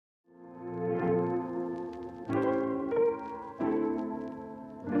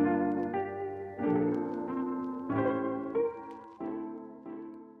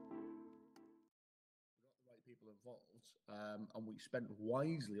and we spent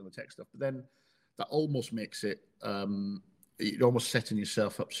wisely on the tech stuff. But then that almost makes it you're almost setting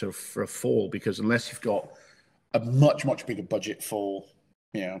yourself up for a fall, because unless you've got a much bigger budget for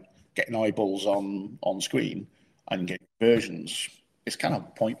getting eyeballs on screen and getting versions, it's kind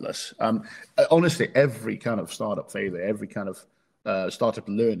of pointless. Honestly, every kind of startup failure, every kind of startup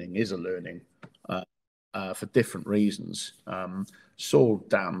learning is a learning for different reasons. So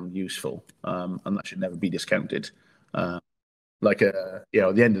damn useful, and that should never be discounted. The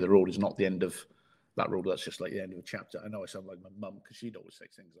end of the road is not the end of that road. That's just like the end of a chapter. I know I sound like my mum, because she'd always say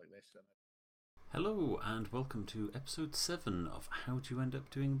things like this. Hello and welcome to episode 7 of How Do You End Up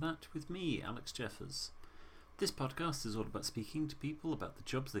Doing That with me, Alex Jeffers. This podcast is all about speaking to people about the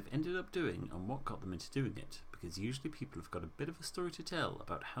jobs they've ended up doing and what got them into doing it, because usually people have got a bit of a story to tell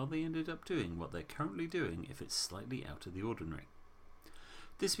about how they ended up doing what they're currently doing if it's slightly out of the ordinary.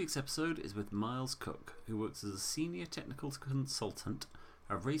 This week's episode is with Miles Cook, who works as a senior technical consultant,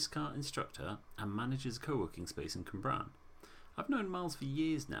 a race car instructor, and manages a co-working space in Cwmbran. I've known Miles for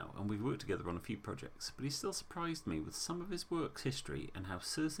years now, and we've worked together on a few projects, but he still surprised me with some of his work's history and how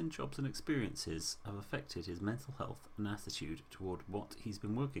certain jobs and experiences have affected his mental health and attitude toward what he's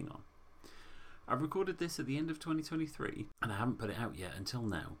been working on. I recorded this at the end of 2023, and I haven't put it out yet until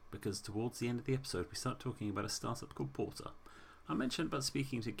now, because towards the end of the episode we start talking about a startup called Porter. I mentioned about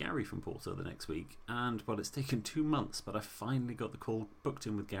speaking to Gary from Porter the next week, and well, it's taken 2 months, but I finally got the call booked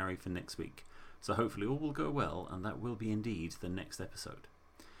in with Gary for next week. So hopefully all will go well, and that will be indeed the next episode.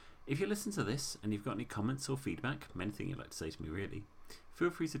 If you listen to this and you've got any comments or feedback, anything you'd like to say to me really, feel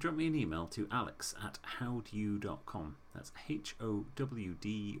free to drop me an email to alex@howdyu.com. That's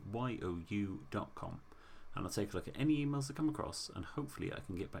HOWDYOU.com. And I'll take a look at any emails that come across, and hopefully I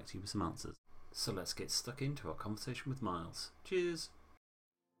can get back to you with some answers. So let's get stuck into our conversation with Miles. Cheers!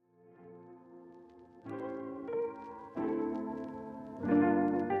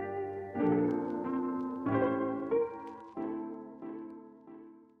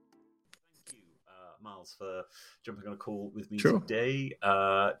 Miles, for jumping on a call with me today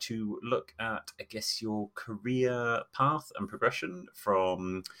to look at, I guess, your career path and progression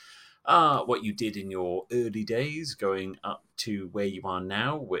from what you did in your early days going up to where you are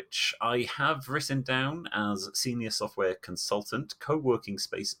now, which I have written down as senior software consultant, co-working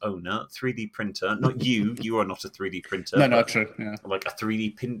space owner, 3D printer. Not you, you are not a 3D printer. No, not true. Yeah. Like a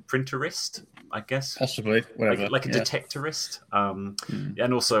 3D printerist, I guess. Possibly, whatever. Like a detectorist.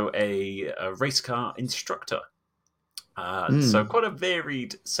 And also a race car instructor. So quite a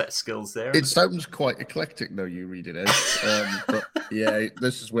varied set of skills there. It sounds quite eclectic, though, you read it as. But yeah,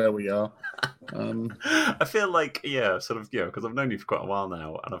 this is where we are. I feel like, because I've known you for quite a while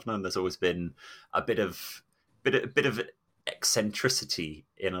now, and I've known there's always been a bit of eccentricity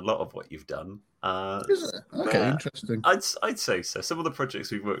in a lot of what you've done. Is it? Okay, interesting. I'd say so. Some of the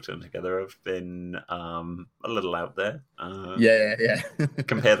projects we've worked on together have been a little out there. Yeah.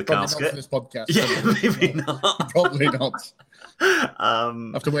 Compare the casket. Not for this podcast. Yeah, maybe not. Probably not.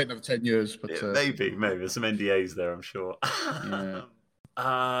 I have to wait another 10 years. But maybe. There's some NDAs there, I'm sure. Quite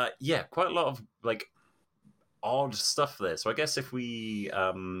a lot of odd stuff there. So I guess if we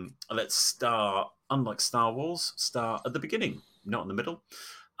let's start, unlike Star Wars, start at the beginning, not in the middle.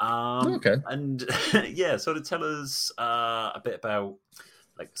 Okay. And sort of tell us a bit about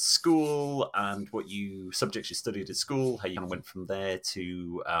school and what subjects you studied at school, how you went from there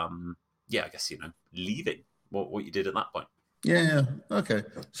to leaving, what you did at that point. Yeah. Okay.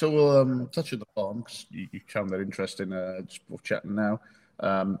 So we'll touch on the farm, because you found that interesting. Just both chatting now.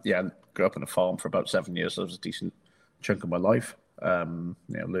 I grew up on a farm for about 7 years. So that was a decent chunk of my life.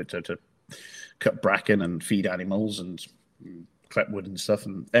 Learned how to cut bracken and feed animals and prep wood and stuff.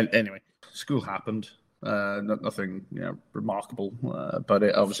 And anyway, school happened. Nothing remarkable, but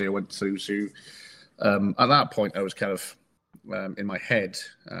obviously I went through to. At that point, I was kind of in my head,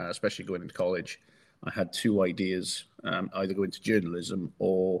 especially going into college. I had 2 ideas: either go into journalism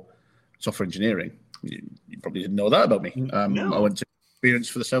or software engineering. You probably didn't know that about me. No. I went to experience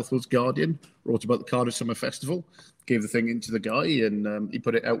for the South Wales Guardian, wrote about the Cardiff Summer Festival, gave the thing into the guy, and he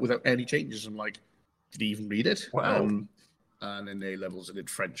put it out without any changes. I'm like, did he even read it? Wow. And in A-levels, I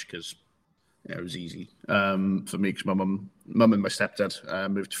did French because it was easy for me, because my mum and my stepdad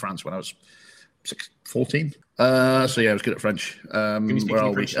moved to France when I was 14. So I was good at French. Can you speak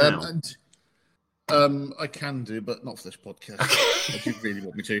French now? I can do, but not for this podcast. If you really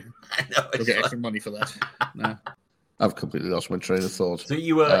want me to, I'll get extra money for that. No, I've completely lost my train of thought. So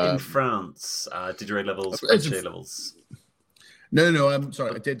you were in France. Did your A-levels, French A-levels? No. I'm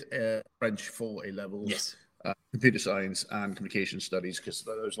sorry. I did French for A-levels. Yes. Computer science and communication studies, because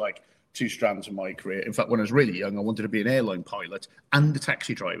those two strands of my career. In fact, when I was really young, I wanted to be an airline pilot and a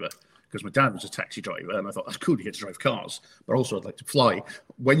taxi driver because my dad was a taxi driver, and I thought that's cool to get to drive cars, but also I'd like to fly.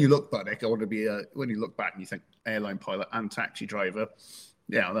 When you look back, Nick, I want to be when you look back and you think airline pilot and taxi driver,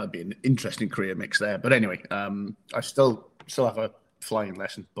 yeah, that'd be an interesting career mix there. But anyway, I still have a flying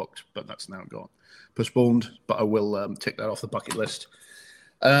lesson booked, but that's now gone, postponed. But I will tick that off the bucket list.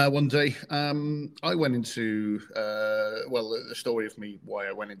 One day, I went into, the story of me, why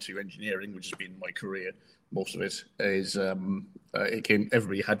I went into engineering, which has been my career, most of it, is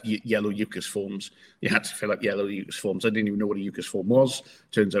everybody had yellow UCAS forms. You had to fill out yellow UCAS forms. I didn't even know what a UCAS form was.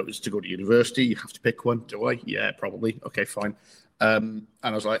 Turns out it was to go to university. You have to pick one. Do I? Yeah, probably. Okay, fine. And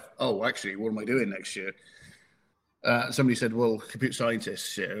I was like, oh, actually, what am I doing next year? Somebody said, well, computer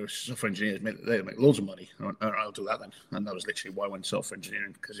scientists, software engineers, they make loads of money. I went, I'll do that then. And that was literally why I went software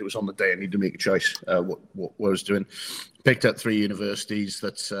engineering, because it was on the day I needed to make a choice what I was doing. Picked up 3 universities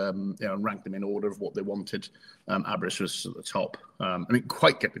that ranked them in order of what they wanted. Aberystwyth was at the top. I didn't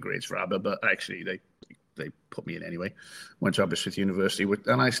quite get the grades for Aber, but actually they put me in anyway. Went to Aberystwyth University,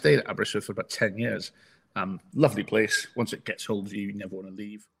 and I stayed at Aberystwyth for about 10 years. Lovely place. Once it gets hold of you, you never want to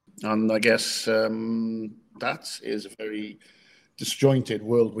leave. And I guess that is a very disjointed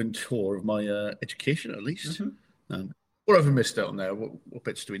whirlwind tour of my education, at least. Mm-hmm. What have I missed out on there? What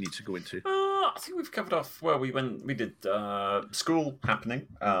bits do we need to go into? I think we've covered off where we did school happening,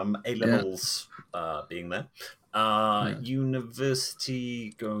 A-levels being there,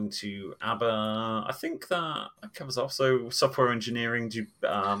 university, going to ABBA. I think that covers off. So software engineering, did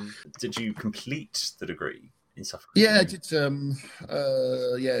you complete the degree? Yeah, I did.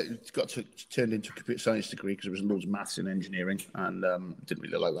 It got turned into a computer science degree because there was loads of maths in engineering, and didn't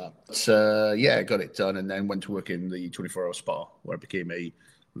really like that. But got it done, and then went to work in the 24-hour spa, where I became a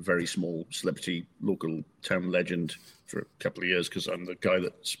very small celebrity local town legend for a couple of years because I'm the guy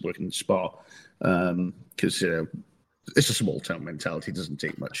that's working in the spa. Because it's a small town mentality; it doesn't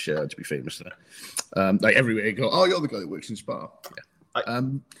take much to be famous there. Like everywhere you go, oh, you're the guy that works in spa. Yeah.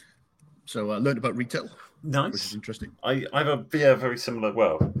 So I learned about retail. Nice. Which is interesting. I have a very similar,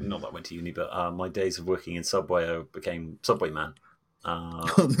 well, not that I went to uni, but my days of working in Subway, I became Subway man.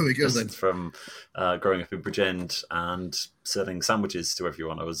 There we go then. From growing up in Bridgend and selling sandwiches to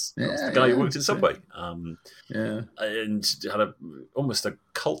everyone. I was the guy who worked in Subway. And had almost a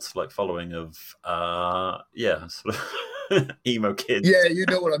cult-like following of, sort of emo kids. Yeah, you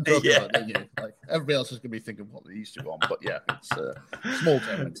know what I'm talking about, don't you? Like, everybody else is going to be thinking what they used to go on, but yeah, it's small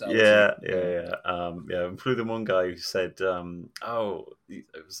town mentality. Including one guy who said, it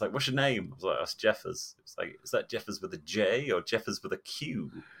was like, what's your name? I was like, that's Jeffers. It's like, is that Jeffers with a J or Jeffers with a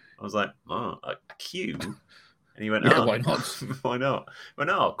Q? I was like, a Q? And he went, why not? Why not? I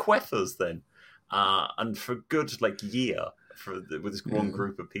went, Queffers then. And for a good year, with this one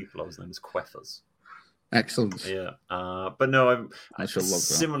group of people, I was known as Queffers. Excellent. Yeah. But no, I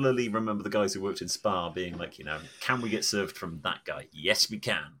similarly remember the guys who worked in Spa being like, can we get served from that guy? Yes, we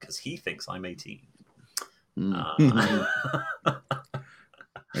can, because he thinks I'm 18. I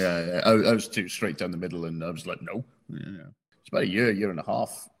was too straight down the middle, and I was like, no. Yeah. It's about a year and a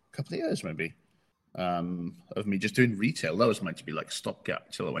half, a couple of years maybe, of me just doing retail. That was meant to be like a stopgap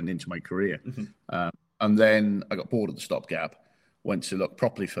until I went into my career. Mm-hmm. And then I got bored of the stopgap, went to look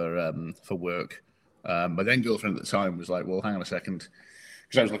properly for work. My then girlfriend at the time was like, well, hang on a second,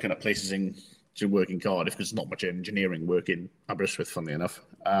 because I was looking at places to work in Cardiff, because there's not much engineering work in Aberystwyth, funnily enough.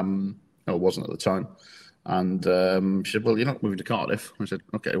 No, it wasn't at the time. And she said, well, you're not moving to Cardiff. I said,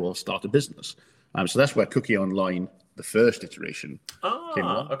 okay, well, I'll start a business. So that's where Cookie Online, the first iteration, came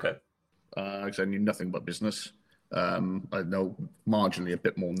along. Okay. Because I knew nothing about business. I know marginally a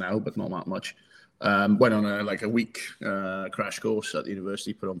bit more now, but not that much. Went on a week crash course at the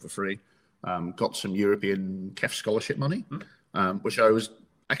university, put on for free. Got some European KEF scholarship money, which I was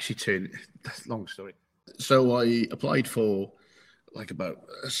actually long story. So I applied for about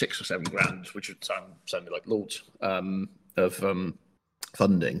 6 or 7 grand, which would sound like loads of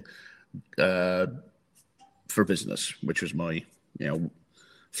funding for business, which was my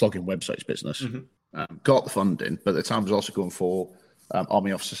flogging websites business. Mm-hmm. Got the funding, but at the time I was also going for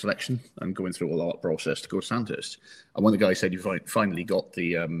Army officer selection and going through all that process to go to Sandhurst. And when the guy said you finally got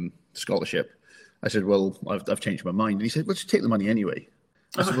the scholarship, I said, well, I've changed my mind. And he said, well, just take the money anyway.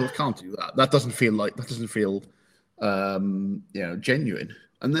 I said, well, I can't do that. That doesn't feel genuine.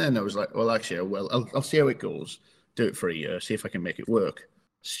 And then I was like, well, actually, I'll see how it goes. Do it for a year, see if I can make it work.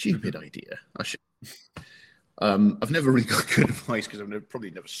 Stupid idea. I should. I've never really got good advice because I've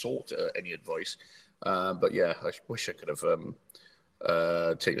probably never sought any advice. But yeah, I wish I could have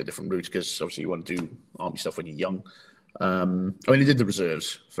taken a different route, because obviously you want to do army stuff when you're young. I mean, he did the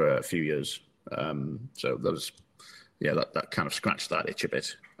reserves for a few years, so that was that kind of scratched that itch a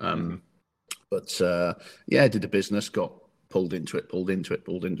bit. But I did the business, got pulled into it.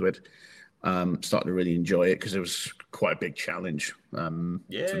 Started to really enjoy it because it was quite a big challenge for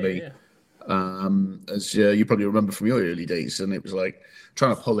me. As you probably remember from your early days, and it was like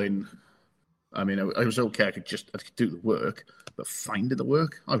trying to pull in. I mean, I was okay. I could do the work, but finding the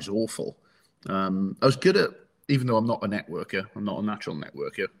work, I was awful. I was good at, even though I'm not a networker, I'm not a natural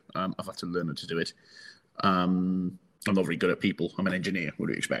networker. I've had to learn how to do it. I'm not very good at people. I'm an engineer. What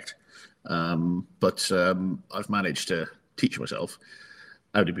do you expect? But I've managed to teach myself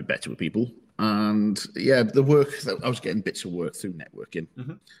how to be better with people. And the work I was getting bits of work through networking,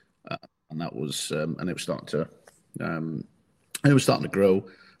 and that was and it was starting to grow.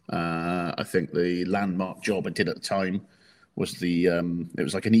 I think the landmark job I did at the time was it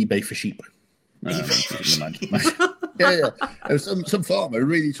was like an eBay for sheep. It was some farmer,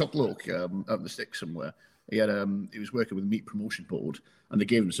 really top bloke up the sticks somewhere. He was working with the meat promotion board, and they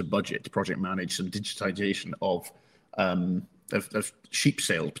gave us a budget to project manage some digitization of sheep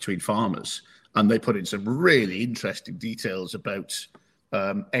sales between farmers, and they put in some really interesting details about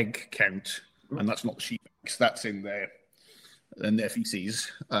egg count, and that's not sheep eggs, that's in their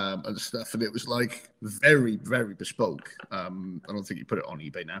feces and stuff, and it was like very, very bespoke. I don't think you put it on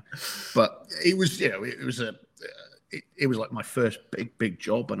eBay now, but it was, it was like my first big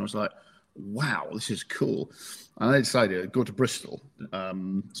job, and I was like, wow, this is cool. And I decided to go to Bristol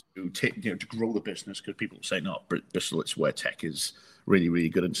to grow the business, because people say, no, Bristol, it's where tech is really, really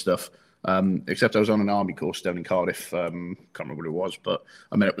good and stuff. Except I was on an army course down in Cardiff. Can't remember what it was, but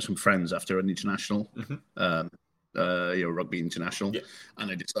I met up with some friends after an international, rugby international,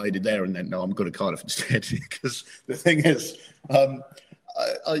 and I decided there and then, no, I'm going to Cardiff instead. Because the thing is,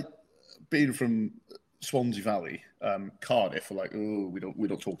 I being from Swansea Valley, Cardiff are like, oh, we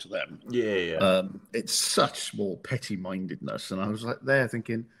don't talk to them. It's such small petty-mindedness, and I was like there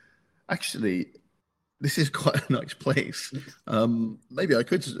thinking, actually, this is quite a nice place. Maybe I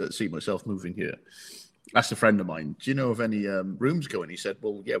could see myself moving here. Asked a friend of mine, do you know of any rooms going? He said,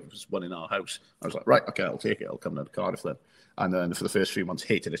 well, yeah, there's one in our house. I was like, right, okay, I'll take it. I'll come down to Cardiff then. And then for the first few months,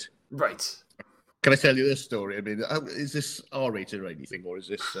 hated it. Right. Can I tell you this story? I mean, is this R-rated or anything, or is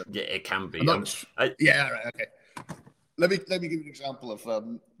this? Yeah, it can be. Yeah, right, okay. Let me give you an example of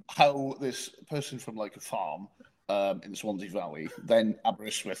how this person from like a farm in the Swansea Valley, then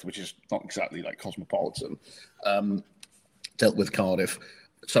Aberystwyth, which is not exactly like cosmopolitan, dealt with Cardiff.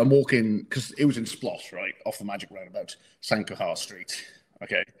 So I'm walking, because it was in Sploss, right, off the magic roundabout, Sankohar Street,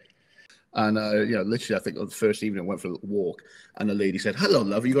 okay? And, literally, I think on the first evening, I went for a little walk, and the lady said, hello,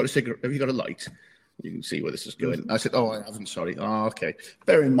 love, have you got a cigarette? Have you got a light? You can see where this is going. I said, oh, I haven't, sorry. Oh, okay.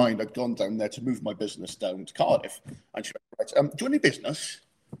 Bear in mind, I'd gone down there to move my business down to Cardiff. And she went, right, do you want any business?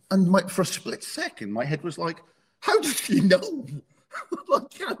 And for a split second, my head was like, how did she know?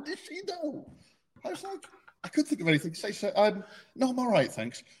 Like, how did she know? I was like, I couldn't think of anything to say. So, no, I'm all right,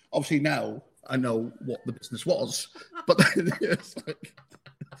 thanks. Obviously, now I know what the business was. But then it's like...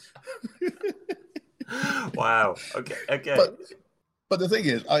 Wow. Okay. But the thing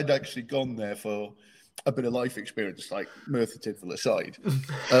is, I'd actually gone there for a bit of life experience, like Merthyr Tydfil aside.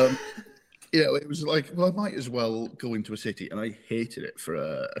 It was like, well, I might as well go into a city, and I hated it for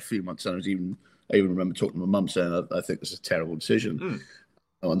a few months. And I even remember talking to my mum saying, I think this is a terrible decision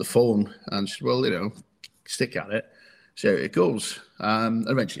on the phone. And she said, well, stick at it, see how it goes.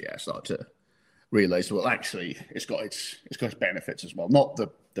 Eventually, I started to realise, well, actually, it's got its benefits as well. Not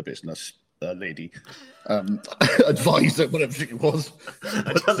the business lady advisor, whatever she was.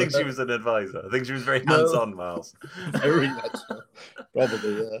 I don't think she was an advisor. I think she was very hands-on, Miles. Very much so.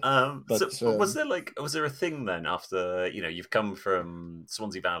 Probably, yeah. So was there a thing then after, you've come from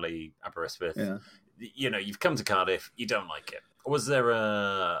Swansea Valley, Aberystwyth, you've come to Cardiff, you don't like it. Was there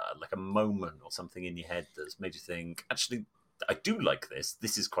a moment or something in your head that's made you think, actually, I do like this.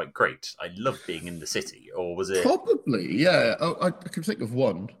 This is quite great. I love being in the city. Or was it? Probably, yeah. I can think of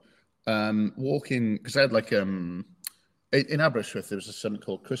one. Walking, because I had in Aberystwyth, there was something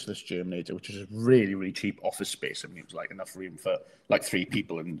called Chrysalis Germinator, which is a really, really cheap office space. I mean, it was like enough room for like 3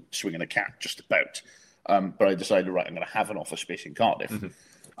 people and swinging a cat just about. But I decided, right, I'm going to have an office space in Cardiff,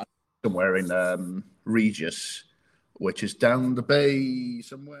 somewhere in Regis, which is down the bay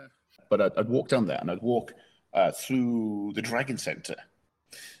somewhere. But I'd walk down there, and I'd walk through the Dragon Centre.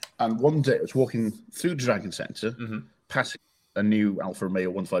 And one day I was walking through the Dragon Centre, passing a new Alfa Romeo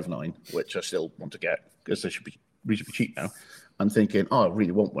 159, which I still want to get because they should be reasonably cheap now. I'm thinking, I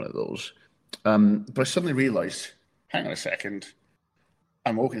really want one of those. But I suddenly realised, hang on a second,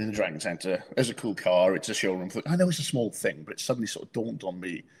 I'm walking in the Dragon Centre. There's a cool car. It's a showroom. I know it's a small thing, but it suddenly sort of dawned on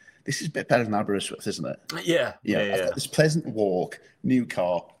me. This is a bit better than Aberystwyth, isn't it? Yeah, Yeah, I've got this pleasant walk, new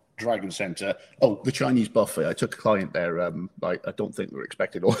car, Dragon Centre. Oh, the Chinese buffet. I took a client there. I don't think they were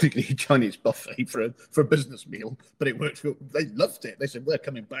expecting all the Chinese buffet for a business meal, but it worked. They loved it. They said, we're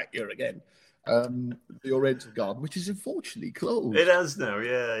coming back here again. The Oriental Garden, which is unfortunately closed. It has now,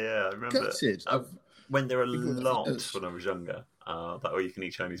 yeah. I remember Gutted. when there were a lot when I was younger. That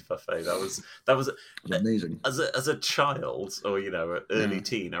all-you-can-eat Chinese buffet. That was amazing. As a child, or early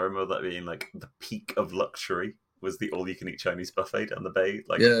teen, I remember that being like the peak of luxury. Was the all-you-can-eat Chinese buffet down the bay?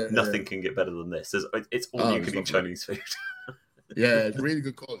 Like nothing can get better than this. It's all-you-can-eat Chinese food. Yeah, it's really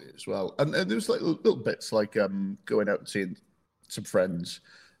good quality as well. And there was like little bits like going out and seeing some friends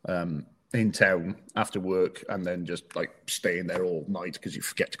in town after work, and then just like staying there all night because you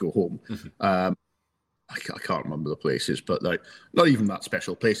forget to go home. I can't remember the places, but like not even that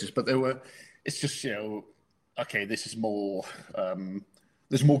special places. But there were. It's just okay, this is more.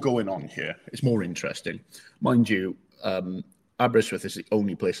 There's more going on here. It's more interesting, mind you. Aberystwyth is the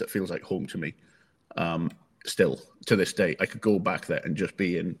only place that feels like home to me. Still to this day, I could go back there and just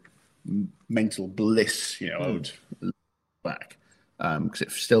be in mental bliss. I would look back because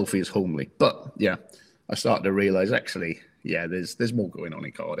it still feels homely. But yeah, I started to realise actually, there's more going on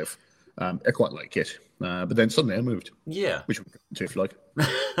in Cardiff. I quite like it, but then suddenly I moved. Yeah, which we'll get to if you like.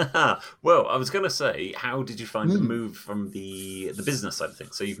 Well, I was going to say, how did you find the move from the business side of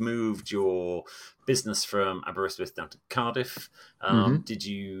things? So you've moved your business from Aberystwyth down to Cardiff. Did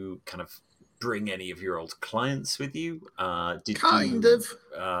you kind of bring any of your old clients with you? Did you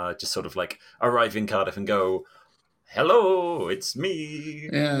just sort of like arrive in Cardiff and go, hello, it's me?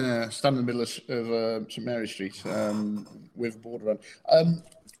 Yeah, stand in the middle of St Mary Street with border on.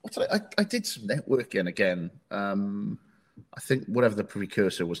 I did some networking again. I think whatever the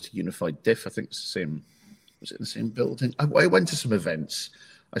precursor was to Unified Diff, I think it's the same. Was it in the same building? I went to some events.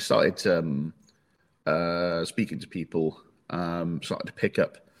 I started speaking to people. Started to pick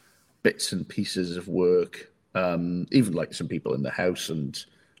up bits and pieces of work. Even like some people in the house, and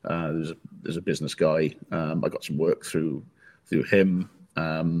there's a business guy. I got some work through him.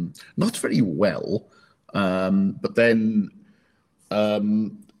 Not very well, but then.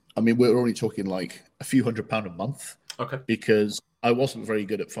 We're only talking like a few £100 a month. Okay. Because I wasn't very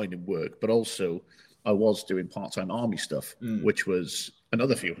good at finding work, but also I was doing part-time army stuff, which was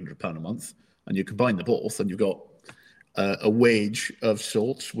another few £100 a month. And you combine the both, and you've got a wage of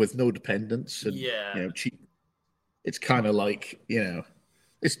sorts with no dependents and cheap. It's kind of like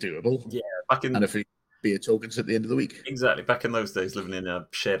it's doable. Yeah, and if beer tokens at the end of the week. Exactly. Back in those days, living in a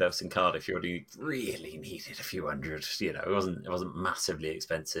shared house in Cardiff, you already really needed a few hundred. It wasn't massively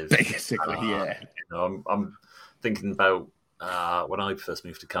expensive. Basically, yeah. I'm thinking about when I first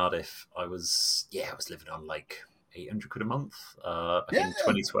moved to Cardiff. I was living on like £800 a month in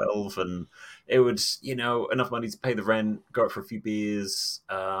 2012, and it would enough money to pay the rent, go out for a few beers.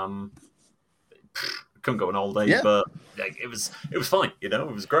 Couldn't go on holiday, but it was fine. It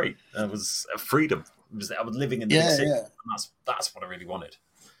was great. It was a freedom. I was living in the big city, and that's what I really wanted.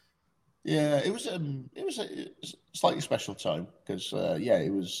 Yeah, it was a slightly special time because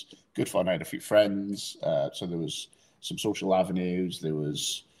it was good fun. I had a few friends, so there was some social avenues. There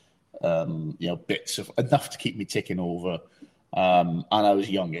was bits of enough to keep me ticking over, and I was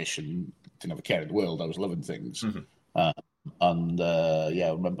youngish and didn't have a care in the world. I was loving things, I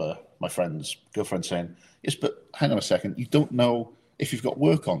remember my girlfriend saying, "Yes, but hang on a second, you don't know if you've got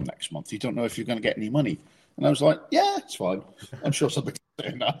work on next month. You don't know if you're going to get any money." And I was like, "Yeah, it's fine. I'm sure somebody's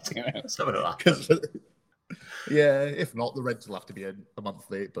doing that." Something like that. Yeah, if not, the rent will have to be in a month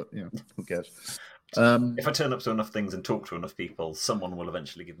late. But who cares? If I turn up to enough things and talk to enough people, someone will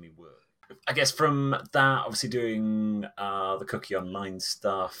eventually give me work. I guess from that, obviously doing the Cookie Online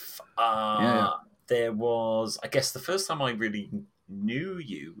stuff. There was, I guess, the first time I really knew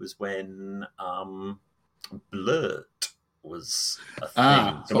you was when Blurt was a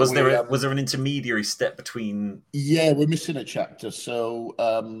thing. So was there an intermediary step between? Yeah, we're missing a chapter. So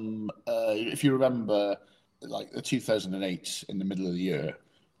if you remember, like the 2008 in the middle of the year,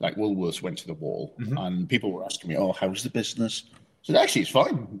 like Woolworths went to the wall, and people were asking me, "Oh, how's the business?" So actually, it's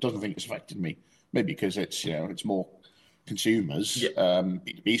fine. It doesn't think it's affected me. Maybe because it's more consumers.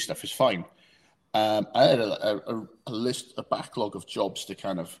 B2B stuff is fine. I had a backlog of jobs to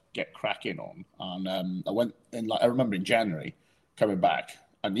kind of get cracking on, and I went in. I remember in January coming back,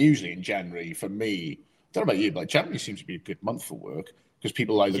 and usually in January for me, I don't know about you, but January seems to be a good month for work because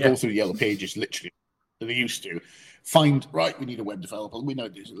people either go through the yellow pages literally than they used to. Find, right, we need a web developer. We know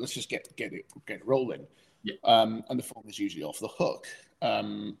this. Let's just get it rolling. Yeah. And the phone is usually off the hook.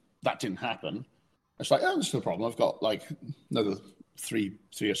 That didn't happen. It's like, oh, that's no problem. I've got like another three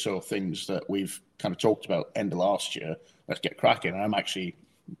or so things that we've kind of talked about end of last year. Let's get cracking. And I'm actually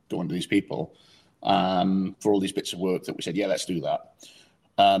going to these people for all these bits of work that we said, yeah, let's do that.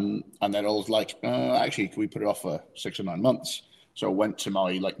 And then I was like, actually, can we put it off for 6 or 9 months? So I went to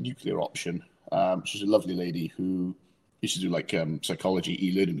my like nuclear option. She's a lovely lady who used to do like psychology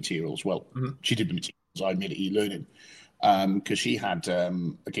e-learning materials. Well, she did the materials. I made it e-learning because she had a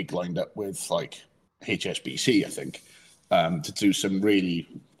gig lined up with like HSBC, I think, to do some really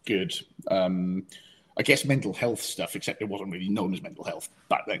good, I guess, mental health stuff, except it wasn't really known as mental health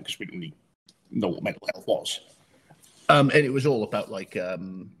back then because we didn't really know what mental health was. And it was all about like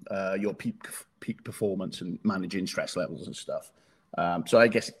your peak performance and managing stress levels and stuff. So I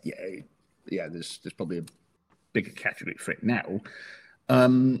guess, yeah, there's probably a bigger category for it now.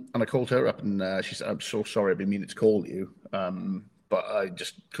 And I called her up and she said, I'm so sorry, I've been meaning to call you. But I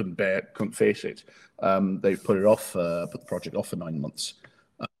just couldn't face it. They put the project off for 9 months.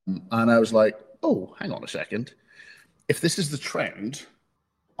 And I was like, oh, hang on a second. If this is the trend,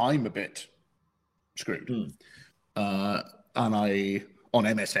 I'm a bit screwed. And I, on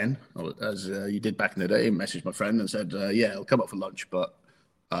MSN, as you did back in the day, messaged my friend and said, yeah, I'll come up for lunch, but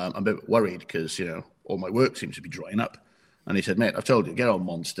I'm a bit worried because, all my work seems to be drying up. And he said, mate, I've told you, get on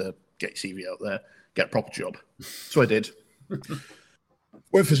Monster, get your CV out there, get a proper job. So I did.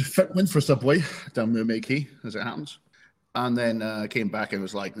 Went for a Subway down near Makey, as it happens. And then came back and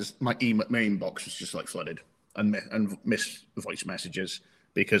was like, my inbox was just like flooded and missed voice messages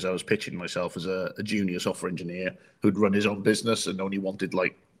because I was pitching myself as a junior software engineer who'd run his own business and only wanted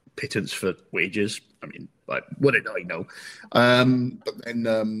like pittance for wages. I mean, like, what did I know? But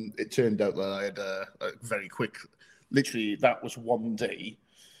then it turned out that I had a very quick, literally that was one day.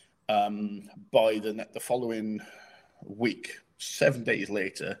 By the following week, 7 days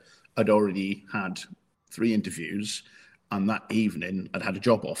later, I'd already had 3 interviews, and that evening I'd had a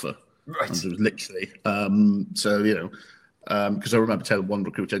job offer. Right. And it was literally, because I remember telling one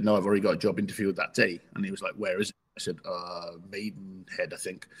recruiter, no, I've already got a job interview that day. And he was like, where is it? I said, Maidenhead, I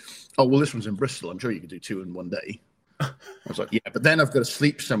think. Oh, well, this one's in Bristol. I'm sure you could do 2 in one day. I was like, yeah, but then I've got to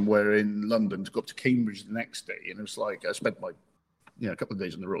sleep somewhere in London to go up to Cambridge the next day. And it was like, I spent a couple of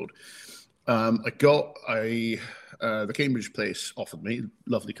days on the road. The Cambridge place offered me,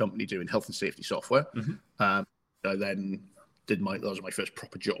 lovely company doing health and safety software. I then that was my first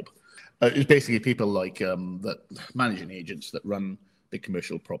proper job. It was basically people like that managing agents that run big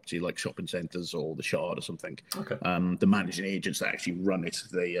commercial property like shopping centres or the Shard or something. Okay. The managing agents that actually run it,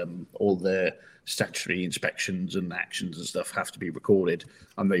 they all their statutory inspections and actions and stuff have to be recorded,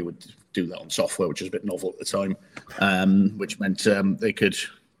 and they would do that on software, which was a bit novel at the time, which meant they could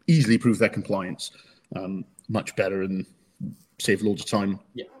easily prove their compliance much better and save loads of time.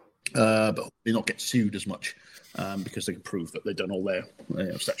 Yeah. But they not get sued as much because they can prove that they've done all their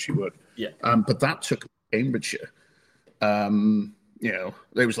statutory work. Yeah. But that took Cambridgeshire.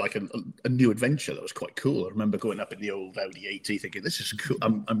 There was like a new adventure that was quite cool. I remember going up in the old Audi AT thinking, this is cool.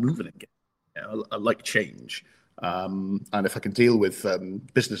 I'm moving again. I like change. And if I can deal with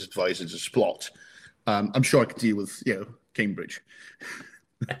business advisors as Splot, I'm sure I could deal with, Cambridge.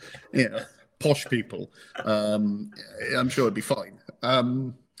 Posh people. I'm sure it'd be fine.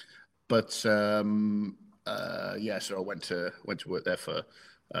 So I went to work there for,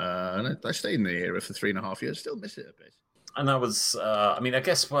 and I stayed in the area for 3.5 years. Still miss it a bit. And that was, I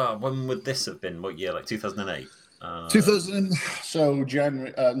guess, when would this have been? What year? Like 2008? 2000, so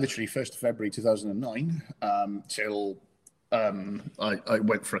January, literally 1st of February 2009, till I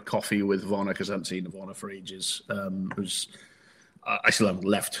went for a coffee with Ivana because I hadn't seen Ivana for ages. I still haven't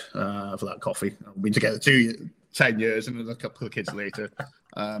left for that coffee. We've been together 10 years, and a couple of kids later.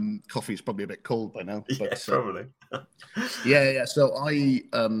 Coffee's probably a bit cold by now. Yeah, but, probably. Yeah. So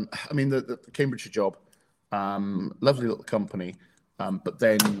the Cambridgeshire job, lovely little company. But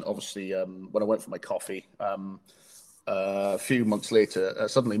then, obviously, when I went for my coffee, a few months later,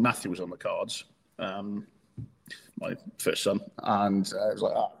 suddenly Matthew was on the cards, my first son, and I was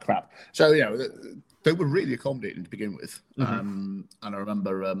like, oh, crap. So, they were really accommodating to begin with. And I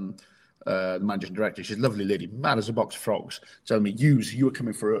remember the managing director, she's a lovely lady, mad as a box of frogs, telling me, you're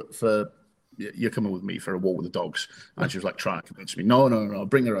coming you're coming with me for a walk with the dogs. And she was like, trying to convince me, no,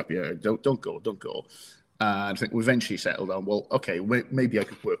 bring her up here. Don't go. And I think we eventually settled on, well, okay, maybe I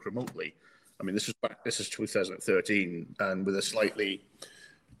could work remotely. I mean, this is 2013, and with a slightly,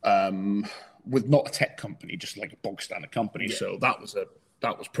 with not a tech company, just like a bog standard company. Yeah. So that was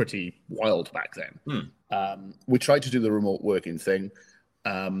pretty wild back then. We tried to do the remote working thing.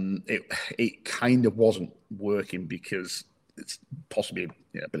 It kind of wasn't working because it's possibly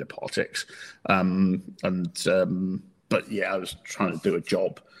a bit of politics, but yeah, I was trying to do a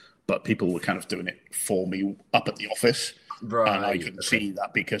job, but people were kind of doing it for me up at the office, and I couldn't see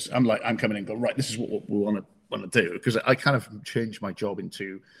that because I'm coming in and going, right, this is what we want to do, because I kind of changed my job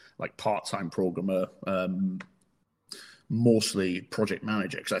into like part-time programmer, mostly project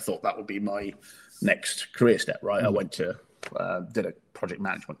manager, because I thought that would be my next career step, right? I went to did a project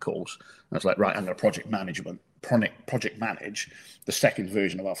management course. I was like, right, I'm going to project manage the second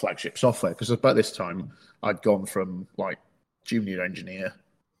version of our flagship software, because by this time I'd gone from like junior engineer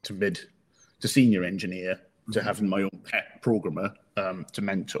to senior engineer to having my own pet programmer to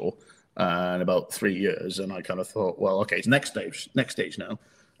mentor in about 3 years, and I kind of thought, well, okay, it's next stage now.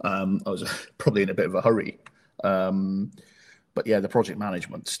 I was probably in a bit of a hurry, but yeah, the project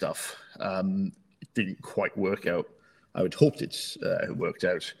management stuff didn't quite work out. I would hoped it worked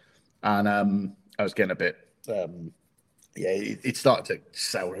out, and I was getting a bit. It started to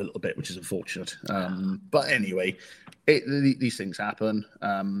sour a little bit, which is unfortunate. But anyway, these things happen,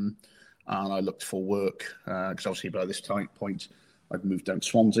 and I looked for work because obviously by this point I'd moved down to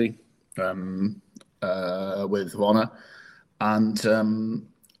Swansea with Ronna, and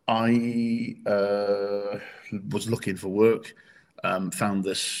I was looking for work. Found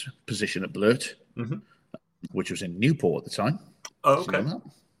this position at Blurt, which was in Newport at the time. Oh, okay.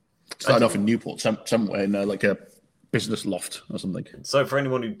 Started off in Newport, somewhere in like a business loft or something. So for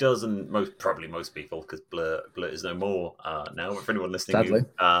anyone who doesn't, most people, because Blurt is no more now, but for anyone listening who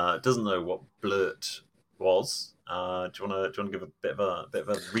doesn't know what Blurt was, do you want to give a bit of a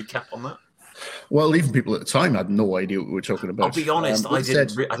recap on that? Well, even people at the time had no idea what we were talking about. I'll be honest, I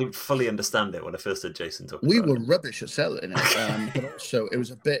didn't fully understand it when I first heard Jason talk about it. We were rubbish at selling it, but also it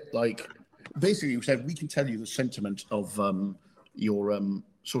was a bit like, basically we said, we can tell you the sentiment of your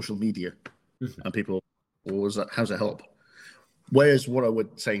social media, and people, how's that help? Whereas what I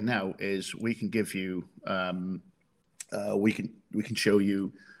would say now is we can give you, we can show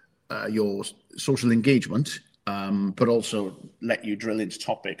you your social engagement, but also let you drill into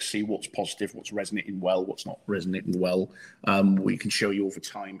topics, see what's positive, what's resonating well, what's not resonating well. We can show you over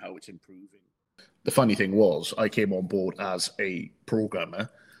time how it's improving. The funny thing was, I came on board as a programmer.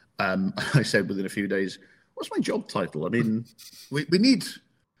 I said within a few days, what's my job title? I mean, we need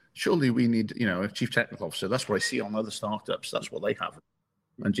a chief technical officer. That's what I see on other startups. That's what they have.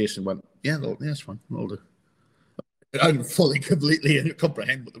 And Jason went, yeah, that's fine. I'll do. I didn't fully, completely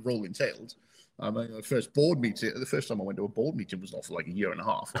comprehend what the role entailed. The first time I went to a board meeting was not for like a year and a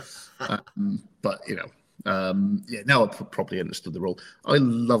half. But now I probably understood the role. I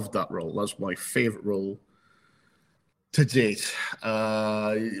loved that role. That's my favorite role to date.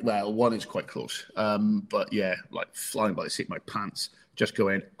 Well, one is quite close. But yeah, like flying by the seat of my pants, just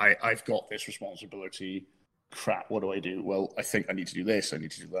going, I've got this responsibility. Crap, what do I do? Well, I think I need to do this. I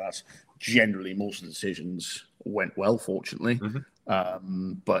need to do that. Generally, most of the decisions went well, fortunately.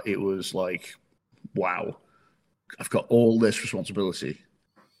 But it was like, wow, I've got all this responsibility.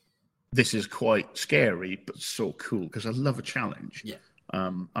 This is quite scary, but so cool because I love a challenge. Yeah.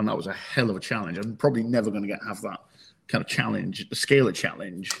 And that was a hell of a challenge. I'm probably never going to have that kind of challenge, the scale of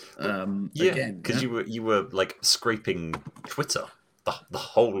challenge again. Because you were like scraping Twitter, the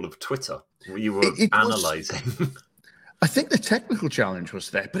whole of Twitter. You were analysing. I think the technical challenge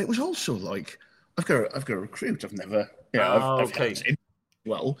was there, but it was also like I've got to recruit. I've never, I've got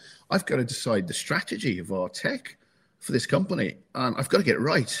to decide the strategy of our tech for this company, and I've got to get it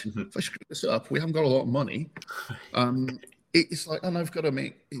right. If I screw this up, we haven't got a lot of money. It's like, and I've got to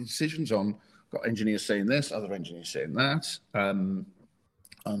make decisions on. Got engineers saying this, other engineers saying that, and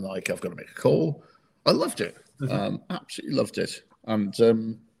like I've got to make a call. I loved it, absolutely loved it, and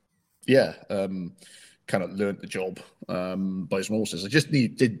kind of learned the job by osmosis. I just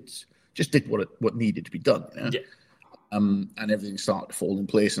did what needed to be done, and everything started to fall in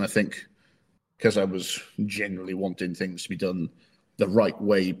place. And I think because I was generally wanting things to be done the right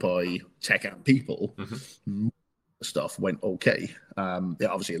way by tech and people, stuff went okay.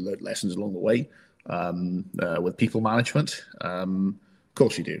 Obviously I learned lessons along the way with people management. Of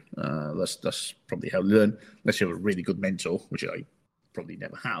course you do. That's probably how you learn, unless you have a really good mentor, which I probably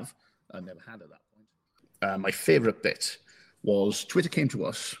never have. I never had at that point. My favorite bit was Twitter came to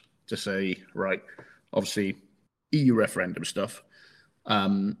us to say, right, obviously EU referendum stuff.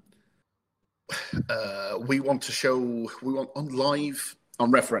 We want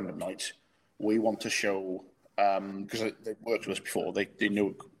on referendum night, we want to show, because they worked with us before, they knew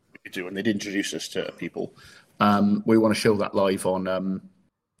what we could do, and they'd introduce us to people. We want to show that live on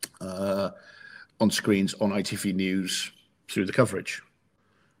screens on ITV News through the coverage.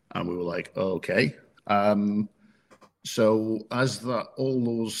 And we were like, okay. So as all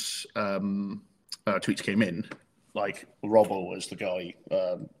those tweets came in, like Robbo was the guy,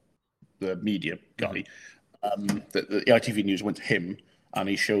 the media guy, the ITV News went to him and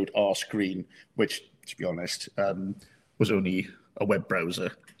he showed our screen, which, to be honest, was only a web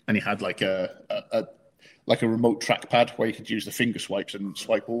browser, and he had like a remote trackpad where you could use the finger swipes and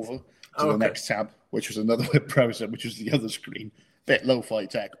swipe over to the next tab, which was another web browser, which was the other screen. Bit lo-fi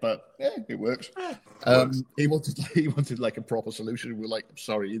tech, but yeah, it works. He wanted like a proper solution. We're like,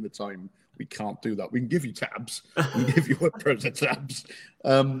 sorry, in the time we can't do that. We can give you tabs, we can give you web browser tabs,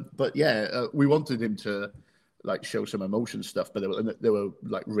 but yeah, we wanted him to like show some emotion stuff, but they were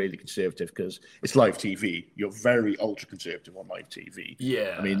like really conservative because it's live TV. You're very ultra conservative on live TV.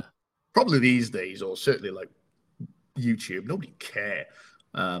 Yeah, I mean, probably these days, or certainly like YouTube, nobody care.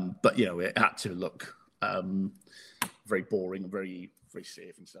 But you know, it had to look very boring, very very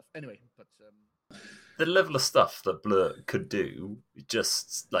safe and stuff. Anyway, but the level of stuff that Blur could do,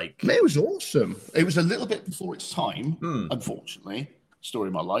 just like it was awesome. It was a little bit before its time, unfortunately. Story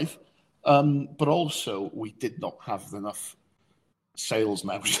of my life. But also, we did not have enough sales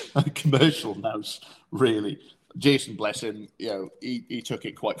nous and commercial nous, really. Jason, bless him, you know, he took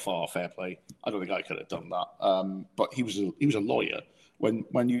it quite far. Fair play. I don't think I could have done that. But he was a lawyer.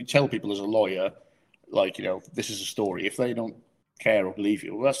 When you tell people as a lawyer, like, you know, this is a story, if they don't care or believe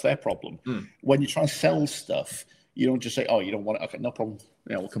you, well, that's their problem. When you try and sell stuff, you don't just say, oh, you don't want it. Okay, no problem.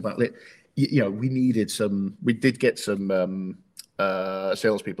 You know, we'll come back later. You know, we did get some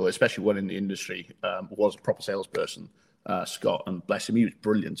salespeople, especially one in the industry, was a proper salesperson, Scott, and bless him, he was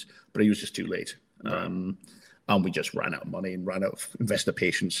brilliant, but he was just too late. And we just ran out of money and ran out of investor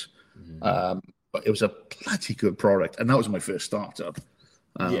patience. But it was a bloody good product, and that was my first startup.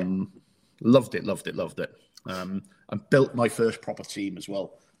 Loved it. And built my first proper team as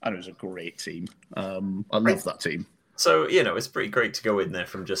well, and it was a great team. I love that team. So, you know, it's pretty great to go in there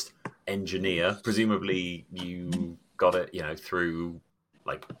from just engineer. Presumably you got it, you know, through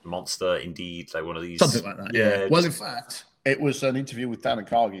like Monster, Indeed, like one of these. Something like that, yeah. Well, in fact, it was an interview with Dan and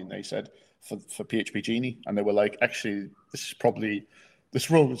Cargie, and they said for PHP Genie, and they were like, actually,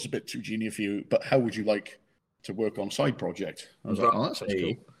 this role is a bit too junior for you, but how would you like to work on side project? I was like, oh, that sounds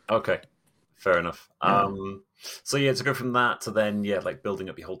cool. Okay, fair enough. So yeah, to go from that to then, like building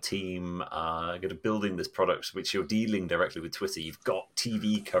up your whole team, building this product, which you're dealing directly with Twitter. You've got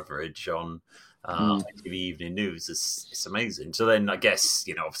TV coverage on ITV Evening News. It's amazing. So then I guess,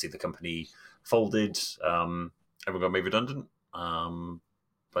 you know, obviously the company folded, everyone got made redundant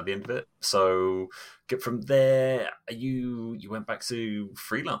by the end of it. So get from there, you went back to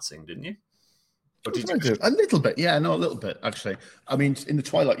freelancing, didn't you? Or did you? A little bit, a little bit actually. I mean, in the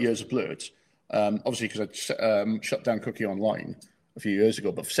twilight years of Blurt, obviously because I shut down Cookie Online a few years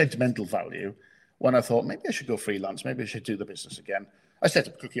ago, but for sentimental value, when I thought maybe I should go freelance, maybe I should do the business again, I set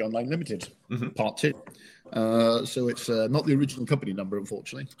up Cookie Online Limited, Part 2. So it's not the original company number,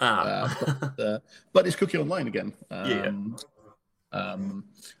 unfortunately, but it's Cookie Online again. And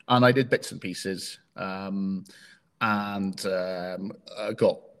I did bits and pieces, and I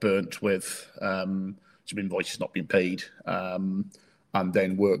got burnt with some invoices not being paid, and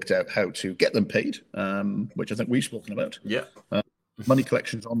then worked out how to get them paid, which I think we've spoken about.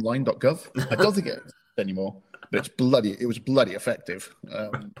 Moneycollectionsonline.gov. I don't think it exists anymore, but it was bloody effective.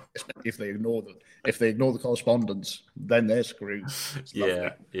 Especially if they ignore the correspondence, then they're screwed.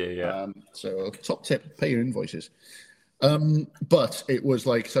 So top tip: pay your invoices. But it was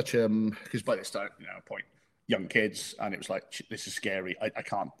like such because by this time, point, young kids, and it was like, this is scary. I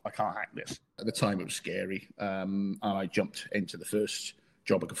can't hack this. At the time, it was scary, and I jumped into the first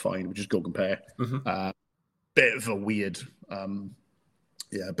job I could find, which is Go Compare. Bit of a weird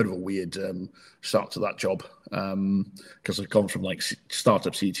start to that job, because I've gone from like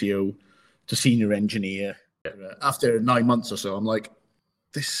startup CTO to senior engineer. After 9 months or so, I'm like,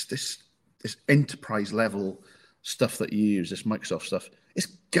 this enterprise level stuff that you use, this Microsoft stuff, is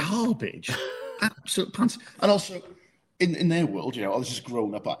garbage. Absolute pants. And also, in their world, this is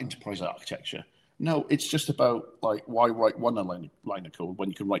grown up at enterprise architecture. No, it's just about like, why write one line of code when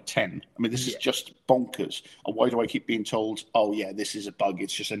you can write 10? I mean, this is just bonkers. And why do I keep being told, oh yeah, this is a bug,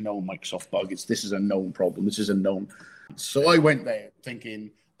 it's just a known Microsoft bug, this is a known problem, this is a known. So I went there thinking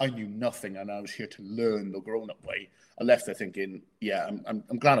I knew nothing and I was here to learn the grown-up way. I left there thinking, I'm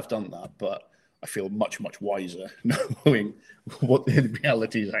glad I've done that, but I feel much, much wiser knowing what the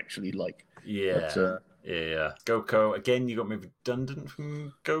reality is actually like. GoCo, again, you got made redundant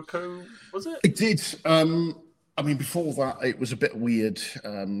from GoCo, was it? It did. I mean, before that, it was a bit weird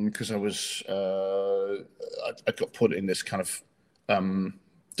because I got put in this kind of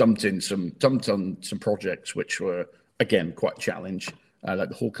dumped on some projects which were again quite a challenge, like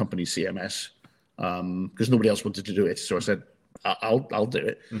the whole company CMS, because nobody else wanted to do it. So I said, I'll do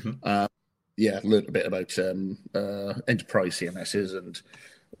it. Yeah, learned a bit about enterprise CMSs and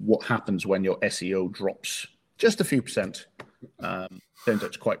what happens when your SEO drops just a few percent. Turns out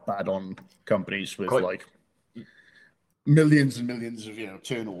it's quite bad on companies with like millions and millions of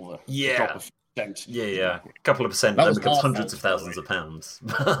turnover. Yeah, drop a few percent. a couple of percent, That then was becomes our hundreds fault, of thousands of pounds.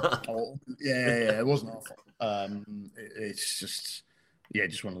 yeah, it wasn't our fault. It's just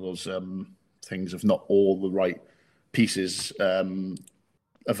just one of those things of not all the right pieces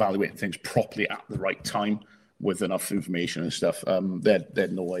evaluating things properly at the right time with enough information and stuff. They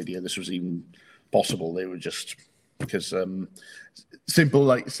had no idea this was even possible. They were just because simple,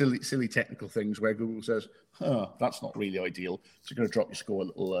 like silly technical things where Google says, that's not really ideal. So you're going to drop your score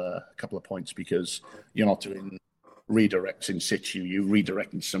a couple of points because you're not doing redirects in situ. You're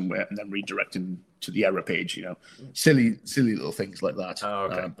redirecting somewhere and then redirecting to the error page. Silly little things like that. Oh,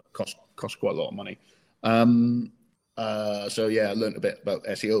 okay. Cost quite a lot of money. So I learned a bit about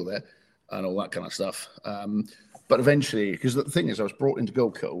SEO there and all that kind of stuff. But eventually, because the thing is, I was brought into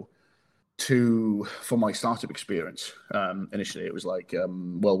GoCo for my startup experience. Initially, it was like,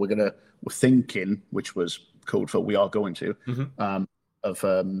 we're thinking, which was code for we are going to, of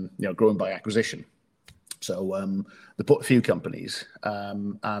growing by acquisition. So they put a few companies,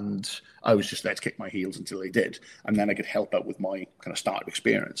 and I was just there to kick my heels until they did, and then I could help out with my kind of startup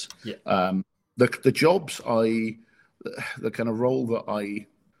experience. Yeah. The jobs the kind of role that I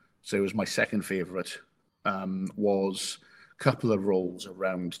say was my second favorite was a couple of roles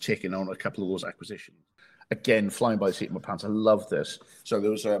around taking on a couple of those acquisitions. Again, flying by the seat of my pants. I love this. So there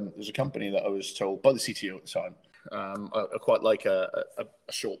was a company that I was told by the CTO at the time. I quite like a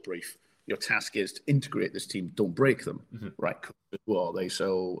short brief. Your task is to integrate this team, don't break them. Right? Who are they?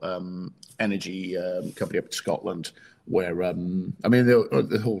 So energy company up in Scotland, where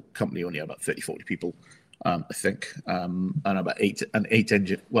the whole company only had about 30, 40 people. I think, and about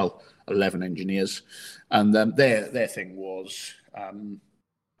 11 engineers, and their thing was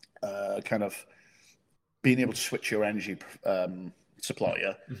kind of being able to switch your energy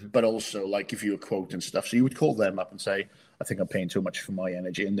supplier, but also like give you a quote and stuff. So you would call them up and say, "I think I'm paying too much for my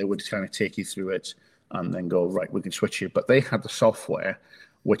energy," and they would kind of take you through it and then go, "Right, we can switch you." But they had the software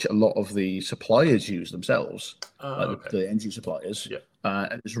which a lot of the suppliers use themselves, the energy suppliers. Yeah.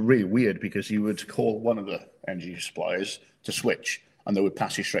 And it's really weird because you would call one of the energy suppliers to switch, and they would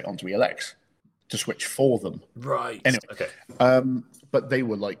pass you straight onto ELX to switch for them. Right. Anyway, okay. But they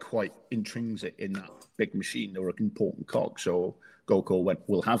were like quite intrinsic in that big machine. They were an important cog. So GoCo went,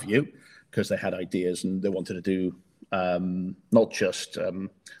 "We'll have you," because they had ideas and they wanted to do not just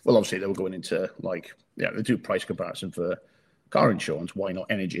obviously they were going into they do price comparison for car insurance, why not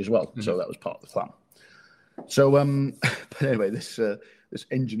energy as well? So that was part of the plan. So, but anyway, this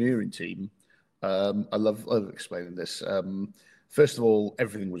engineering team, I love explaining this. First of all,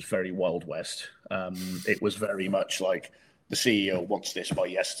 everything was very Wild West. It was very much like the CEO wants this by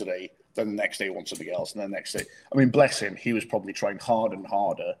yesterday, then the next day wants something else, and then the next day. I mean, bless him, he was probably trying harder and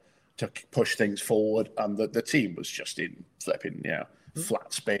harder to push things forward, and the team was just in flipping,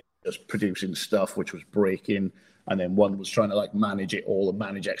 flat space, just producing stuff which was breaking. And then one was trying to manage it all and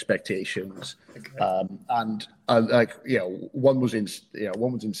manage expectations. Okay. One was in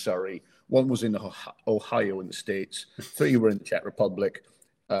Surrey, one was in Ohio in the States, 3 were in the Czech Republic,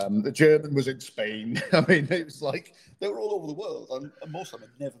 the German was in Spain. I mean, it was like they were all over the world, and most of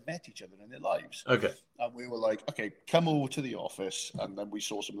them had never met each other in their lives. Okay. And we were like, okay, come over to the office, and then we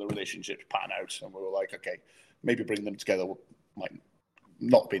saw some of the relationships pan out, and we were like, okay, maybe bring them together might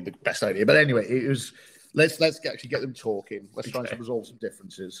not be the best idea, but anyway, it was. Let's actually get them talking. Let's try to resolve some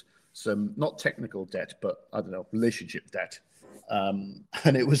differences, some not technical debt, but I don't know, relationship debt. And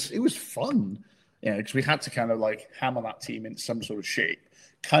it was fun, because we had to kind of hammer that team in some sort of shape,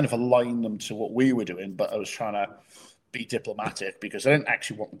 kind of align them to what we were doing. But I was trying to be diplomatic because I didn't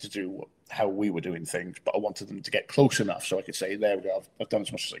actually want them to do how we were doing things, but I wanted them to get close enough so I could say, there we go, I've done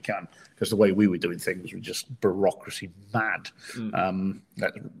as much as I can, because the way we were doing things was just bureaucracy mad.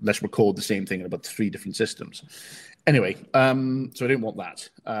 Let's record the same thing in about 3 different systems. Anyway, so I didn't want that.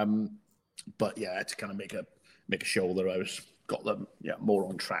 But I had to kind of make a show that I got them more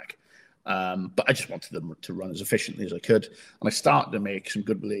on track. But I just wanted them to run as efficiently as I could. And I started to make some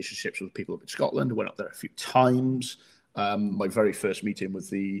good relationships with people up in Scotland. I went up there a few times. My very first meeting with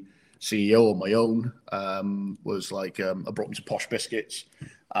the CEO on my own was I brought him some posh biscuits,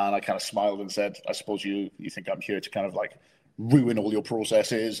 And I kind of smiled and said, I suppose you think I'm here to kind of like ruin all your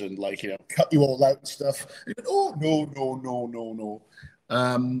processes and like, cut you all out and stuff. And he went, oh,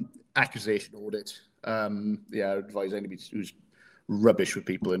 no. Accusation audit. I advise anybody who's rubbish with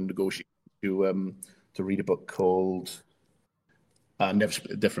people and negotiate to read a book called Never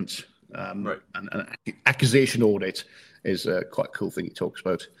Split the Difference. Right. And accusation audit is quite a cool thing he talks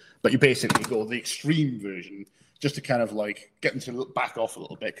about. But you basically go the extreme version just to kind of like get them to back off a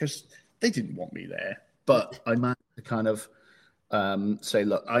little bit because they didn't want me there. But I managed to kind of say,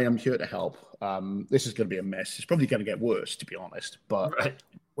 look, I am here to help. This is going to be a mess. It's probably going to get worse, to be honest. But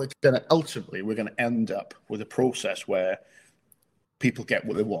we're going to end up with a process where people get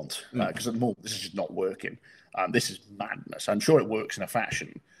what they want. Because at the moment, this is just not working. This is madness. I'm sure it works in a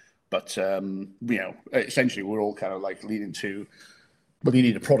fashion. But, essentially, we're all kind of like leading to, well, you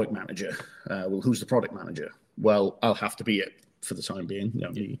need a product manager. Well, who's the product manager? Well, I'll have to be it for the time being.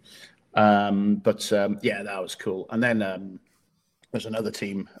 Me. That was cool. And then there's another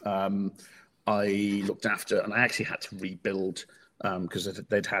team I looked after, and I actually had to rebuild because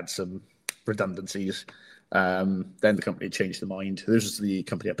they'd had some redundancies. Then the company changed their mind. This was the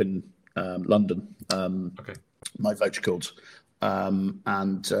company up in London. My voucher codes.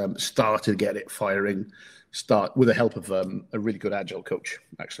 And started to get it firing. Start with the help of a really good agile coach,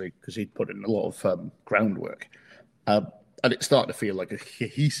 actually, because he'd put in a lot of groundwork. And it started to feel like a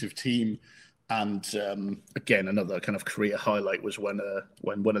cohesive team. And again, another kind of career highlight was when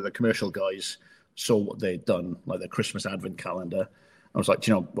one of the commercial guys saw what they'd done, like their Christmas advent calendar. I was like,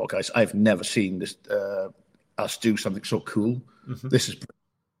 do you know what, guys? I've never seen this us do something so cool. This is brilliant.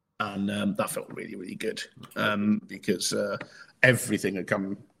 And that felt really, really good because everything had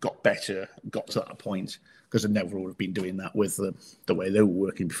got better, got to that point, because I never would have been doing that with the way they were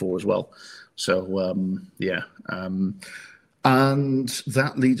working before as well. So, and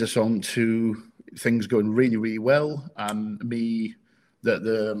that leads us on to things going really, really well. The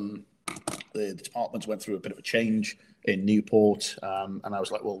department went through a bit of a change in Newport, and I was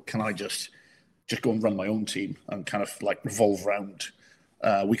like, well, can I just go and run my own team and kind of like revolve around?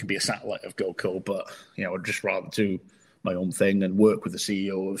 We can be a satellite of GoCo, but I'd just rather do my own thing and work with the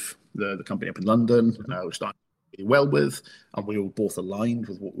CEO of the company up in London. I was starting really well with, and we were both aligned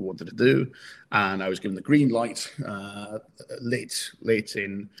with what we wanted to do. And I was given the green light late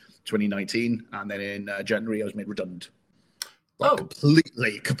in 2019, and then in January I was made redundant.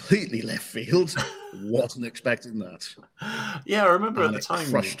 Completely left field. Wasn't expecting that. Yeah, I remember at the time